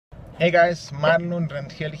Hey guys, Marlon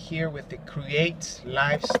Rangel here with the Create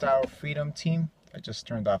Lifestyle Freedom team. I just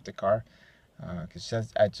turned off the car because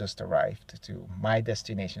I just arrived to my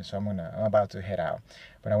destination, so I'm about to head out.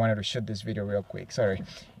 But I wanted to shoot this video real quick. Sorry.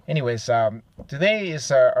 Anyways, today is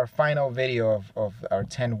our final video of our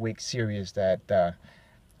 10-week series that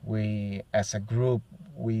we, as a group,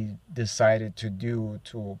 we decided to do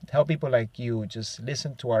to help people like you just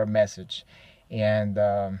listen to our message and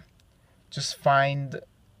just find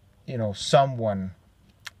someone,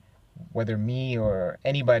 whether me or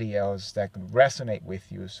anybody else, that could resonate with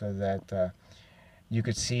you, so that you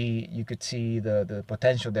could see the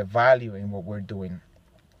potential, the value in what we're doing.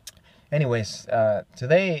 Anyways,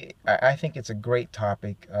 today I think it's a great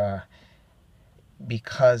topic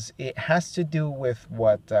because it has to do with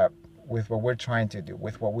what we're trying to do,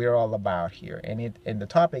 with what we're all about here, and the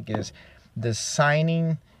topic is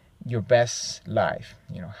designing your best life.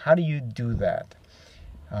 How do you do that?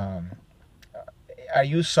 Are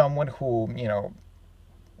you someone who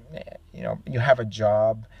you have a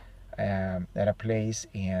job at a place,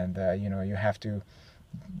 and you have to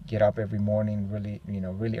get up every morning really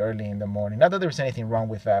early in the morning? Not that there's anything wrong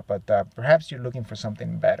with that, but perhaps you're looking for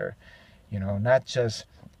something better. Not just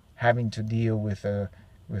having to deal with the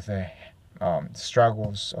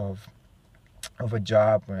struggles of a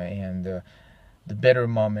job and the better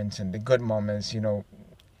moments and the good moments.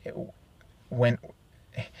 When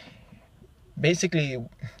basically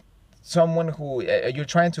someone who you're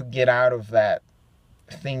trying to get out of that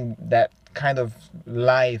thing, that kind of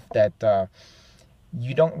life that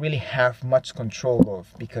you don't really have much control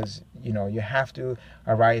of, because you have to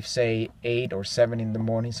arrive, say, 8 or 7 in the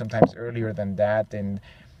morning, sometimes earlier than that, and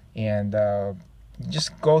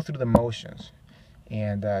just go through the motions,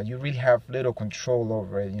 and you really have little control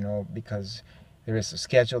over it, because there is a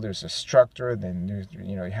schedule, there's a structure, then there's,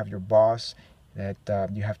 you have your boss that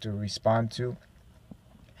you have to respond to,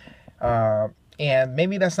 and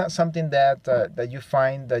maybe that's not something that you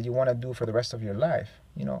find that you want to do for the rest of your life.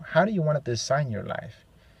 How do you want to design your life?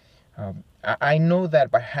 I know that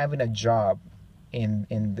by having a job, in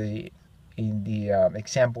the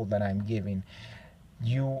example that I'm giving,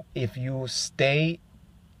 if you stay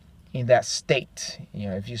in that state,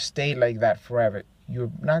 if you stay like that forever,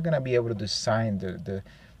 you're not gonna be able to design the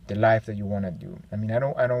life that you want to do. I mean, I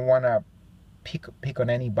don't want to pick on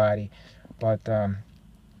anybody, but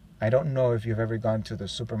I don't know if you've ever gone to the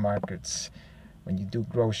supermarkets when you do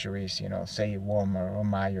groceries, say Walmart or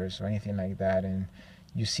Myers or anything like that, and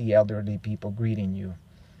you see elderly people greeting you.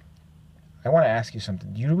 I want to ask you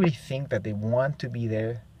something. Do you really think that they want to be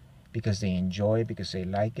there because they enjoy it, because they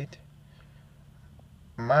like it?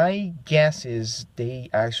 My guess is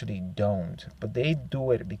they actually don't, but they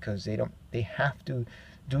do it because they have to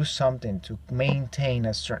do something to maintain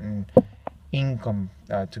a certain income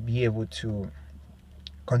to be able to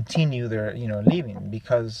continue their living,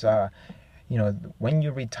 because when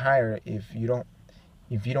you retire, if you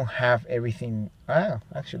don't have everything,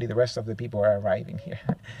 actually the rest of the people are arriving here.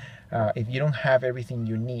 If you don't have everything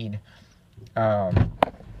you need, hang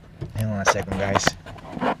on a second, guys.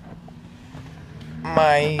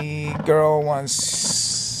 My girl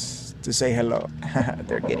wants to say hello.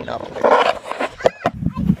 They're getting up. I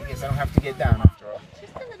guess I don't have to get down after all.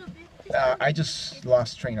 Just a little bit. I just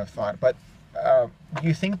lost train of thought. But do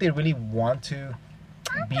you think they really want to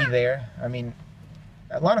be there? I mean,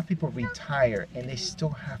 a lot of people retire and they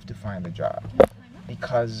still have to find a job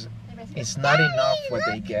because it's not enough what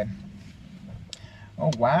they get.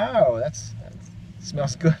 Oh wow, that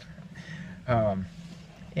smells good.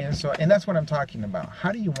 And that's what I'm talking about.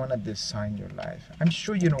 How do you want to design your life? I'm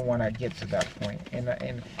sure you don't want to get to that point. And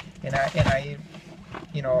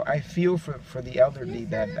I feel for the elderly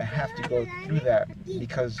that have to go through that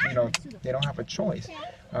because they don't have a choice.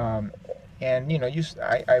 I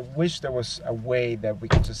wish there was a way that we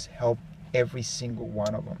could just help every single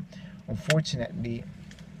one of them. Unfortunately,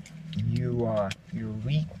 you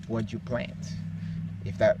reap what you plant.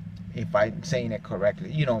 If I'm saying it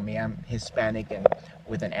correctly. You know me, I'm Hispanic and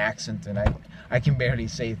with an accent, and I can barely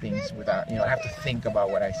say things without, I have to think about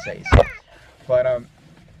what I say. So, but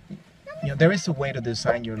there is a way to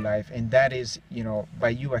design your life, and that is, by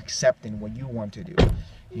you accepting what you want to do.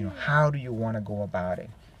 How do you want to go about it?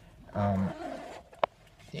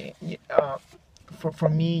 For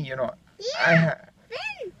me,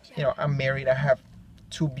 I'm married. I have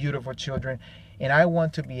 2 beautiful children, and I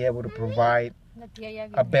want to be able to provide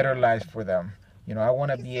a better life for them. I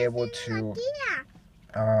want to be able to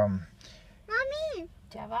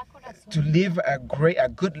live a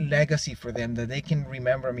good legacy for them that they can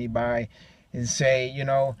remember me by, and say,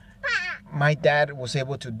 my dad was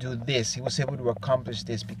able to do this. He was able to accomplish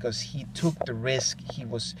this because he took the risk.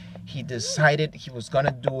 He decided he was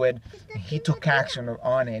gonna do it. He took action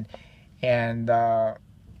on it, and now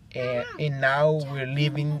we're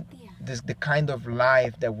living the kind of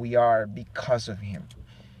life that we are because of him.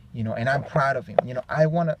 And I'm proud of him. I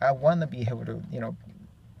wanna be able to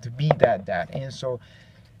to be that dad, and so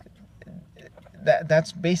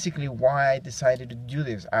that's basically why I decided to do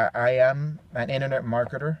this. I am an internet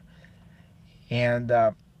marketer, and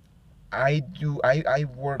I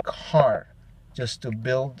work hard just to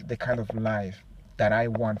build the kind of life that I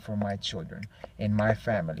want for my children and my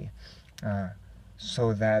family,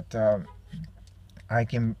 so that I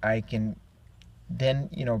can then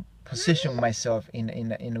position myself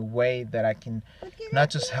in a way that I can not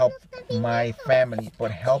just help my family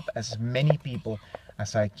but help as many people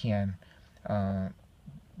as I can,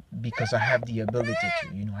 because I have the ability to.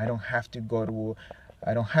 I don't have to go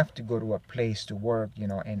to a place to work,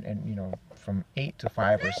 and from 8 to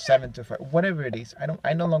 5 or 7 to 5, whatever it is.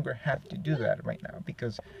 I no longer have to do that right now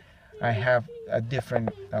because I have a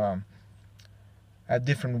different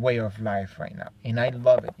way of life right now, and I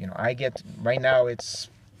love it. I get right now, it's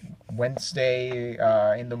Wednesday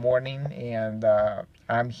in the morning, and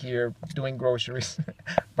I'm here doing groceries,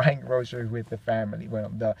 buying groceries with the family.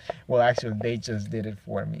 Actually, they just did it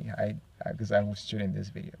for me. Because I was shooting this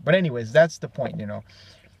video. But anyways, that's the point.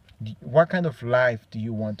 What kind of life do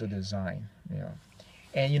you want to design?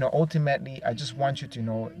 And ultimately, I just want you to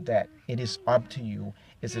know that it is up to you.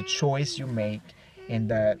 It's a choice you make, and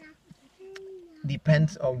that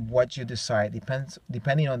depends on what you decide.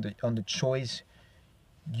 Depending on the choice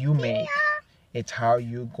you make, it's how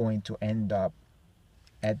you're going to end up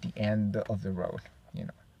at the end of the road.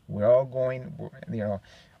 We're all going.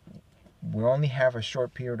 We only have a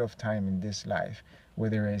short period of time in this life,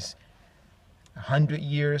 whether it's 100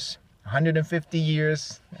 years, 150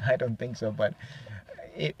 years. I don't think so, but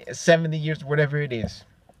 70 years, whatever it is.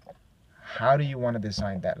 How do you want to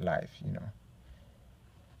design that life?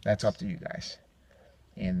 That's up to you guys.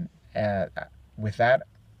 And with that,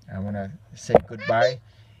 I want to say goodbye.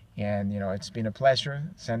 And it's been a pleasure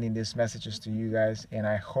sending these messages to you guys, and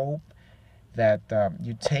I hope that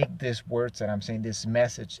you take these words that I'm saying, this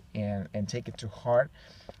message, and take it to heart,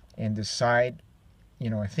 and decide,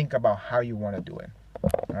 and think about how you want to do it.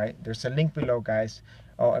 All right, there's a link below, guys.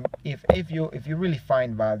 Oh, if you really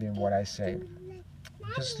find value in what I say,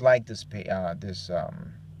 just like this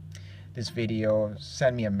video,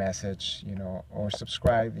 send me a message, or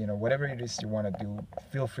subscribe, whatever it is you want to do,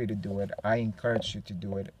 feel free to do it. I encourage you to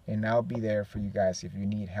do it, and I'll be there for you guys if you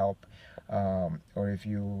need help, or if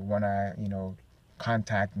you want to,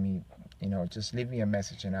 contact me, just leave me a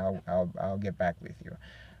message, and I'll get back with you.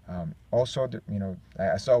 Also,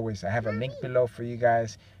 as always, I have a link below for you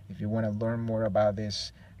guys. If you want to learn more about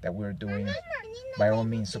this that we're doing, by all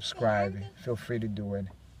means, subscribe. Feel free to do it,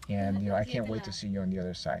 and I can't wait to see you on the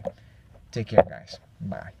other side. Take care, guys.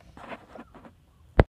 Bye.